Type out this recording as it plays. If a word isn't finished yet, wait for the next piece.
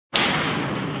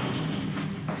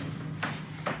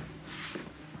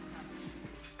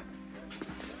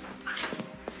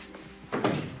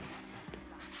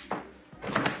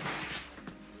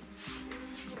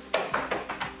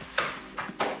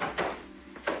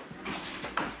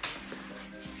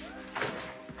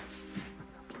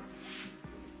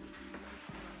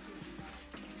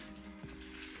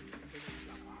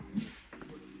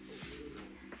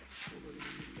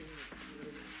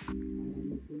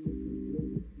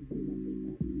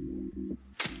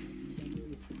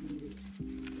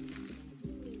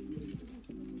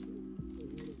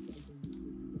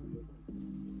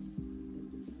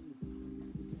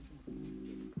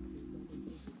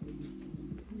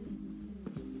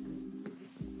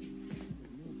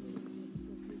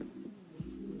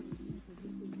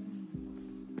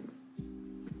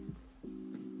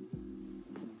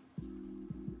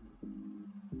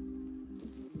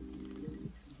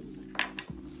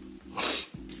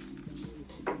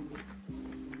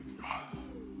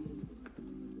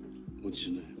What's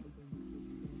your name?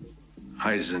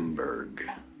 Heisenberg.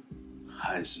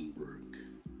 Heisenberg.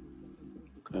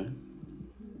 Okay.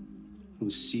 Have a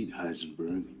seat,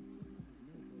 Heisenberg.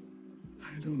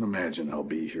 I don't imagine I'll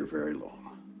be here very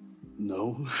long.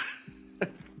 No?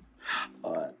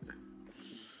 All right.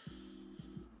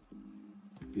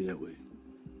 Be that way.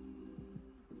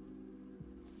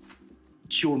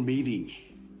 It's your meeting.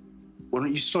 Why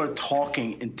don't you start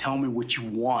talking and tell me what you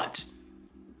want?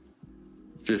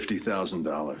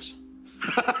 $50,000.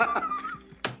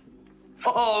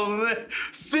 Oh, man.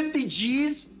 50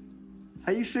 G's?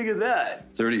 How you figure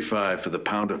that? 35 for the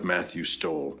pound of meth you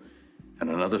stole, and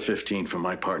another 15 for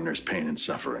my partner's pain and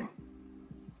suffering.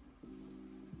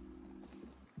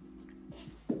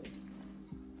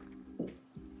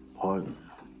 Pardon?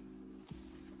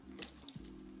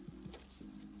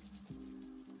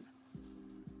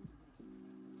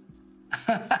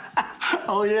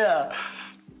 Oh, yeah.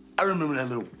 I remember that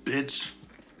little bitch.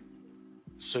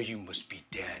 So you must be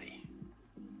Daddy.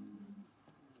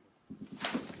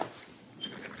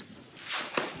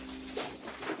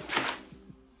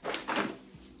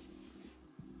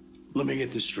 Let me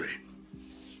get this straight.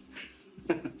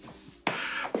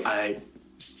 I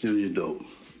steal your dope.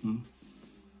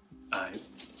 I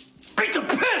beat the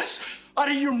piss out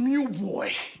of your mule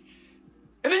boy.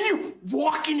 And then you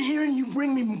walk in here and you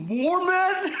bring me more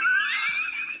meth?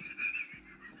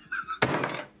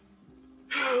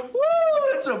 Woo,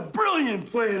 that's a brilliant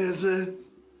plan, isn't it?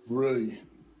 Brilliant.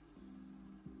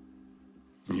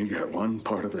 You got one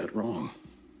part of that wrong.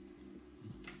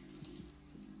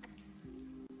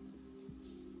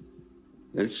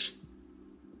 This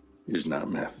is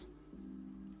not meth.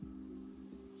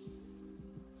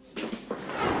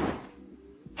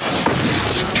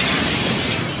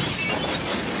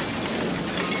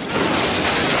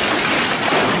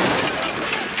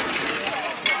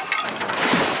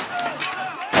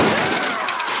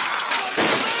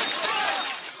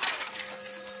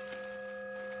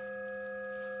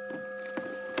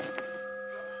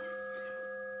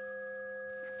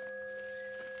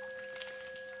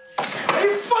 Are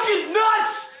you fucking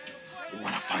nuts? I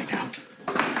want to find out.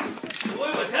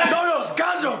 No,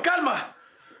 Gonzo, calma.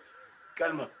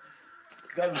 Calma.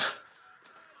 Calma.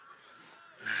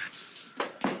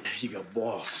 You got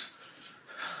balls.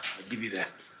 I'll give you that.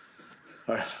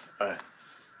 All right.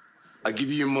 I'll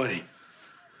give you your money.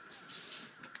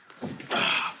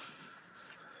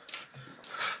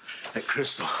 That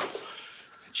crystal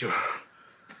that your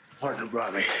partner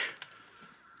brought me,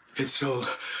 it sold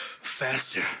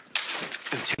faster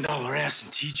than $10 ass in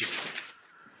Egypt.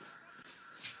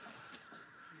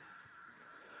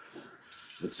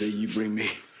 Let's say you bring me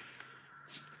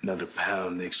another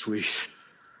pound next week.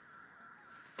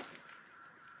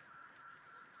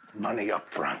 Money up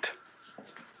front. All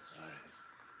right.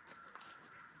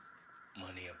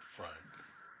 Money up front.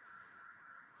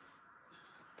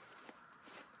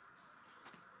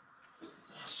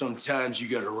 Sometimes you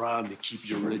gotta rob to keep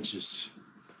your riches.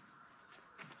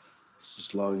 It's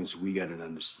as long as we got an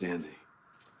understanding.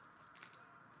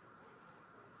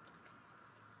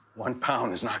 1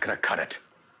 pound is not going to cut it.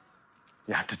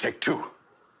 You have to take 2.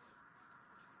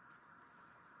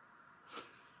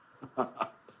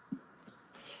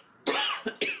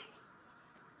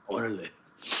 Orderly.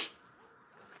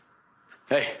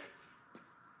 Hey,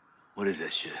 what is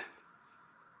that shit?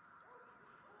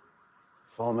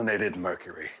 Fulminated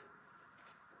mercury.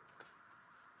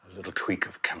 A little tweak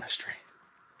of chemistry.